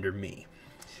independently under me.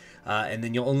 And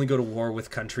then you'll only go to war with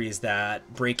countries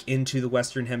that break into the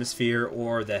Western Hemisphere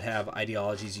or that have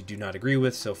ideologies you do not agree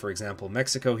with. So, for example,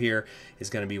 Mexico here is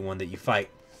going to be one that you fight.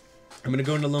 I'm going to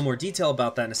go into a little more detail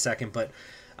about that in a second, but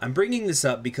I'm bringing this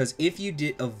up because if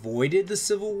you avoided the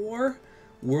Civil War,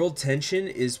 world tension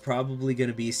is probably going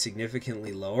to be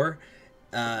significantly lower.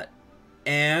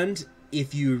 And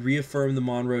if you reaffirm the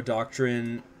Monroe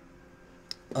Doctrine,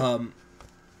 and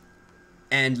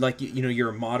like, you know, you're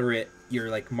a moderate, you're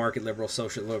like market liberal,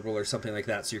 social liberal, or something like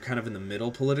that, so you're kind of in the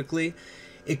middle politically,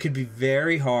 it could be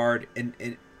very hard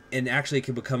and actually it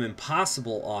can become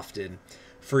impossible often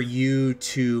for you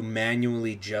to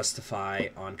manually justify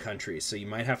on countries. So you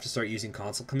might have to start using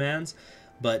console commands,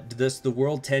 but the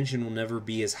world tension will never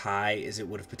be as high as it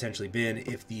would have potentially been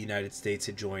if the United States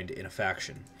had joined in a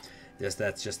faction.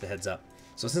 That's just the heads up.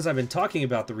 So since I've been talking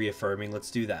about the reaffirming,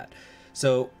 let's do that.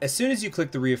 So as soon as you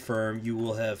click the reaffirm, you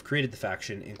will have created the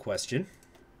faction in question,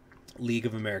 League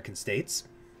of American States.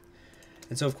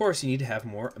 And so of course you need to have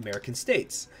more American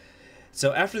states.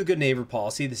 So after the good neighbor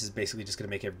policy, this is basically just going to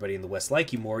make everybody in the West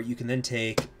like you more. You can then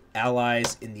take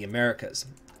allies in the Americas.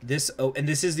 And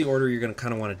this is the order you're going to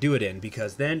kind of want to do it in,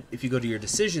 because then if you go to your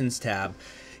decisions tab,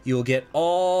 you'll get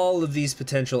all of these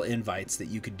potential invites that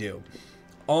you could do.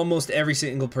 Almost every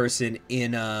single person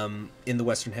in the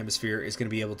Western Hemisphere is going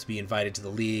to be able to be invited to the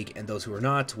League, and those who are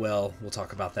not, well, we'll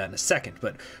talk about that in a second.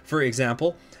 But for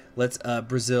example, let's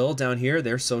Brazil down here,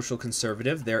 they're social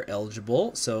conservative, they're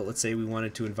eligible. So let's say we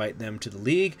wanted to invite them to the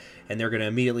League, and they're going to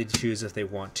immediately choose if they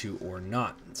want to or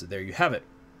not. So there you have it.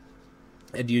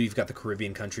 And you've got the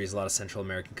Caribbean countries, a lot of Central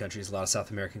American countries, a lot of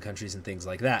South American countries, and things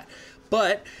like that.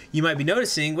 But you might be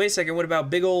noticing, wait a second, what about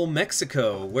big old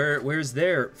Mexico? Where's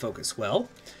their focus? Well,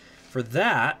 for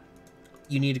that,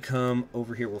 you need to come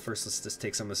over here. Well, first, let's just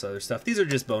take some of this other stuff. These are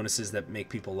just bonuses that make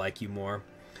people like you more.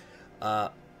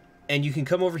 And you can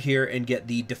come over here and get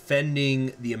the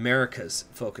Defending the Americas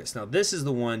focus. Now, this is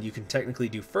the one you can technically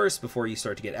do first before you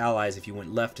start to get allies if you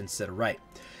went left instead of right.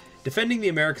 Defending the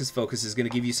Americas focus is going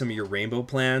to give you some of your rainbow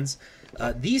plans.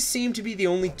 These seem to be the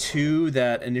only two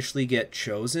that initially get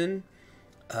chosen.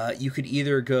 You could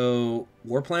either go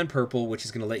War Plan Purple, which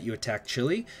is going to let you attack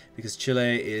Chile, because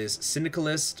Chile is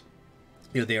syndicalist.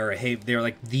 You know, they are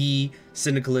like the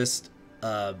syndicalist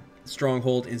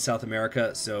stronghold in South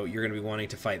America, so you're going to be wanting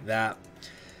to fight that.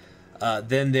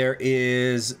 Then there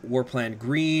is War Plan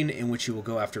Green, in which you will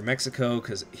go after Mexico,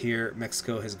 because here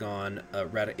Mexico has gone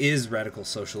is radical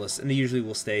socialist, and they usually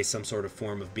will stay some sort of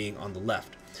form of being on the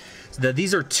left. So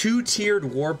these are two-tiered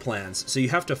war plans, so you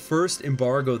have to first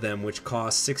embargo them, which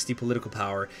costs 60 political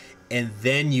power, and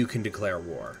then you can declare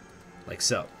war, like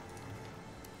so.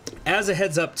 As a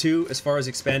heads up too, as far as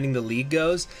expanding the league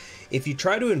goes, if you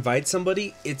try to invite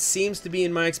somebody, it seems to be,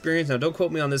 in my experience, now don't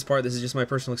quote me on this part, this is just my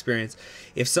personal experience,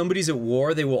 if somebody's at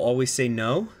war, they will always say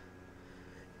no.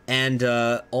 And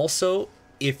also,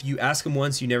 if you ask them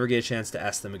once, you never get a chance to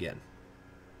ask them again.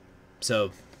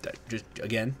 So,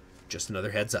 just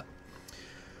another heads up.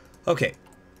 Okay,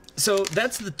 so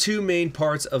that's the two main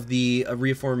parts of the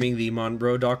reforming the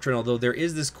Monroe Doctrine, although there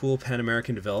is this cool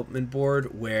Pan-American Development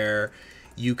Board where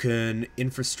you can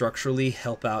infrastructurally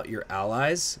help out your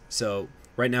allies. So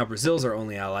right now Brazil's our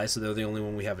only ally, so they're the only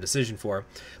one we have a decision for.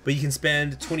 But you can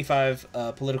spend 25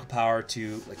 political power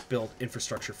to like build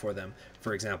infrastructure for them,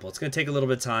 for example. It's going to take a little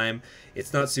bit of time.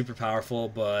 It's not super powerful,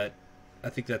 but I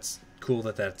think that's cool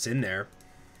that that's in there.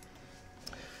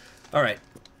 All right.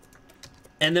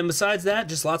 And then besides that,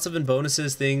 just lots of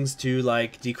bonuses, things to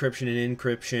like decryption and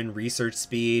encryption, research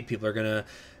speed. People are going to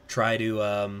try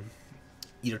to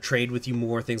trade with you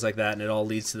more, things like that, and it all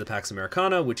leads to the Pax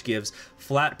Americana, which gives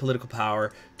flat political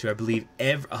power to, I believe,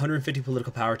 150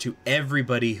 political power to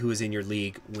everybody who is in your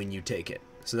league when you take it.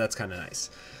 So that's kind of nice.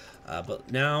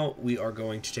 But now we are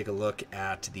going to take a look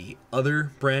at the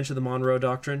other branch of the Monroe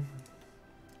Doctrine.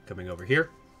 Coming over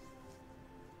here.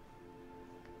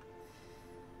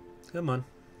 Come on.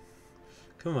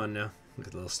 Come on now. Look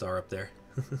at the little star up there.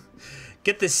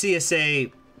 Get the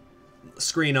CSA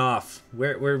screen off.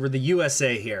 We're the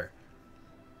USA here.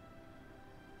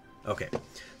 Okay,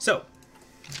 so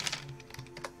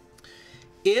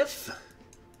if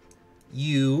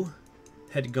you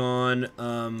had gone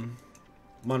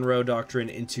Monroe Doctrine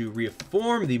into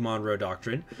reform the Monroe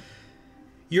Doctrine,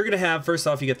 you're going to have, first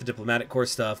off, you get the diplomatic corps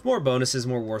stuff, more bonuses,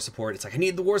 more war support. It's like, I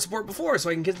need the war support before so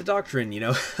I can get the doctrine, you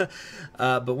know.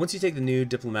 But once you take the new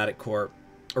diplomatic corps,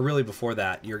 or really before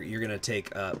that, you're going to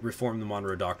take reform the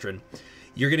Monroe Doctrine.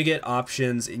 You're going to get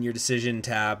options in your decision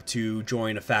tab to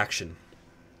join a faction.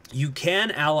 You can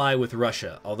ally with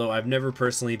Russia, although I've never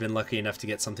personally been lucky enough to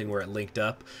get something where it linked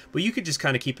up. But you could just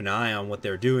kind of keep an eye on what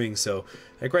they're doing. So,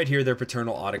 like right here, they're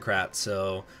paternal autocrat,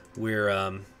 so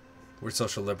we're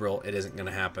social liberal. It isn't going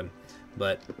to happen.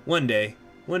 But one day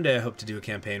I hope to do a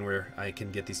campaign where I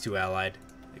can get these two allied.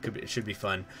 It should be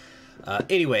fun.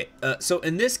 Anyway, so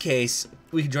in this case,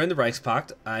 we can join the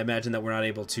Reichspakt. I imagine that we're not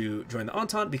able to join the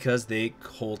Entente because they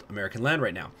hold American land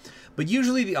right now. But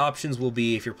usually the options will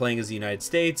be, if you're playing as the United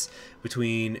States,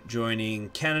 between joining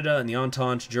Canada and the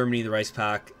Entente, Germany, the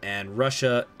Reichspakt, and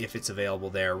Russia, if it's available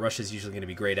there. Russia's usually going to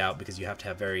be grayed out because you have to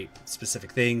have very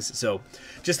specific things. So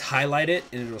just highlight it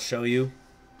and it'll show you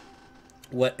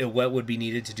what would be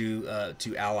needed to do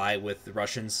to ally with the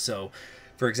Russians. So,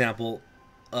 for example,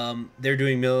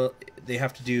 they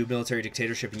have to do military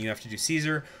dictatorship and you have to do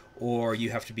Caesar, or you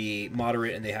have to be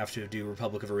moderate and they have to do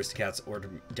Republic of Aristocrats or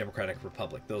Democratic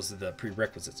Republic. Those are the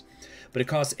prerequisites. But it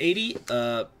costs 80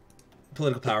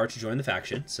 political power to join the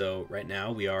faction. So right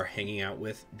now we are hanging out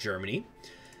with Germany,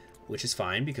 which is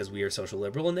fine because we are social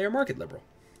liberal and they are market liberal.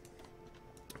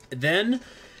 Then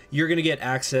you're going to get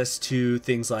access to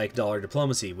things like dollar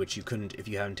diplomacy, which you couldn't if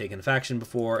you haven't taken a faction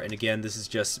before. And again, this is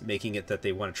just making it that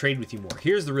they want to trade with you more.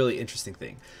 Here's the really interesting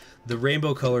thing. The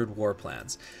rainbow-colored war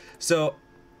plans. So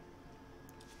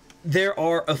there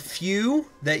are a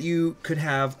few that you could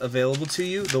have available to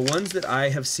you. The ones that I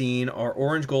have seen are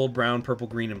orange, gold, brown, purple,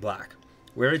 green, and black.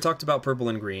 We already talked about purple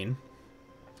and green.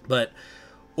 But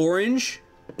orange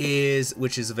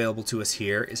which is available to us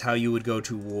here, is how you would go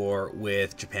to war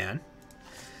with Japan.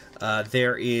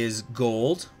 There is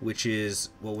gold, which is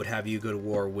what would have you go to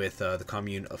war with the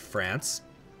Commune of France,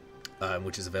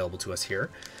 which is available to us here.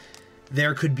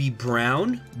 There could be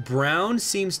brown. Brown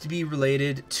seems to be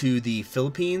related to the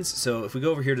Philippines. So if we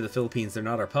go over here to the Philippines, they're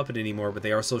not our puppet anymore, but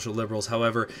they are social liberals.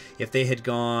 However, if they had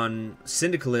gone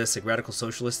syndicalist, like radical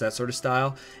socialist, that sort of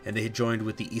style, and they had joined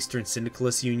with the Eastern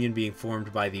Syndicalist Union being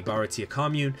formed by the Bharatiya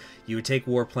Commune, you would take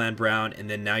War Plan Brown, and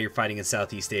then now you're fighting in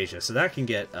Southeast Asia. So that can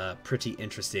get pretty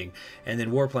interesting. And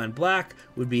then War Plan Black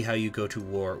would be how you go to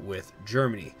war with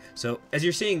Germany. So as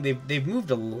you're seeing, they've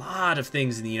moved a lot of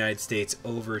things in the United States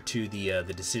over to the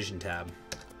decision tab.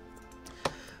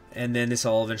 And then this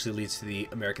all eventually leads to the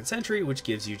American Century, which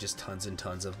gives you just tons and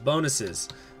tons of bonuses.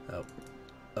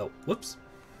 Oh, whoops.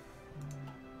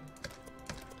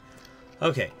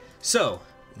 Okay, so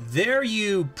there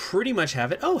you pretty much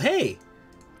have it. Oh, hey!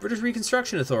 British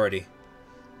Reconstruction Authority.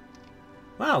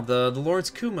 Wow, the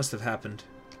Lawrence coup must have happened.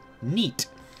 Neat.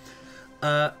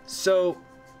 So,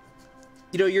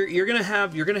 you know, you're gonna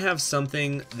have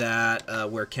something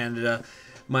that where Canada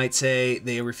might say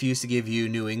they refuse to give you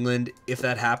New England. If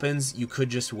that happens, you could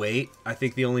just wait. I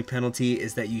think the only penalty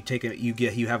is that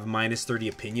you have a minus 30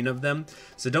 opinion of them.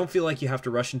 So don't feel like you have to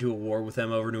rush into a war with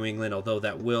them over New England, although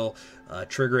that will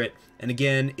trigger it. And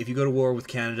again, if you go to war with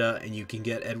Canada and you can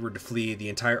get Edward to flee, the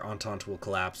entire Entente will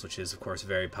collapse, which is of course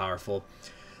very powerful.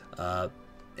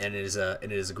 And it is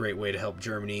a great way to help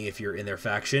Germany if you're in their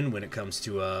faction when it comes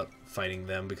to fighting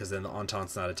them, because then the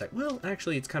Entente's not attacked. Well,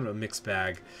 actually, it's kind of a mixed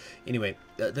bag. Anyway,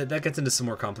 that gets into some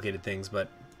more complicated things, but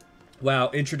wow,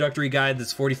 introductory guide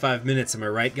that's 45 minutes, am I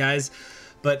right, guys?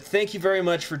 But thank you very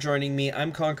much for joining me.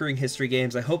 I'm Conquering History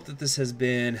Games. I hope that this has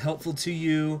been helpful to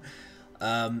you.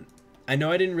 I know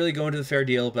I didn't really go into the fair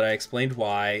deal, but I explained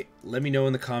why. Let me know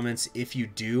in the comments if you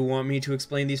do want me to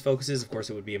explain these focuses. Of course,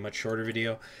 it would be a much shorter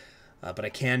video. But I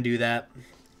can do that.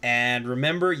 And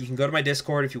remember, you can go to my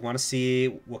Discord if you want to see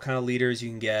what kind of leaders you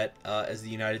can get as the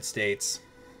United States.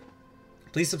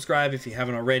 Please subscribe if you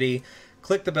haven't already.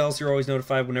 Click the bell so you're always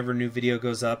notified whenever a new video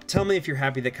goes up. Tell me if you're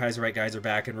happy that Kaiserreich guides are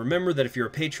back. And remember that if you're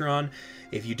a Patreon,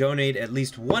 if you donate at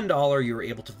least $1, you are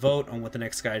able to vote on what the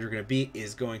next guide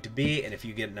is going to be. And if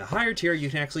you get in a higher tier, you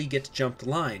can actually get to jump the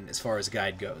line as far as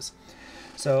guide goes.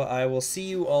 So I will see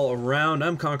you all around.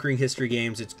 I'm Conquering History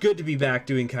Games. It's good to be back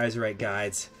doing Kaiserreich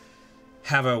guides.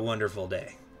 Have a wonderful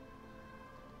day.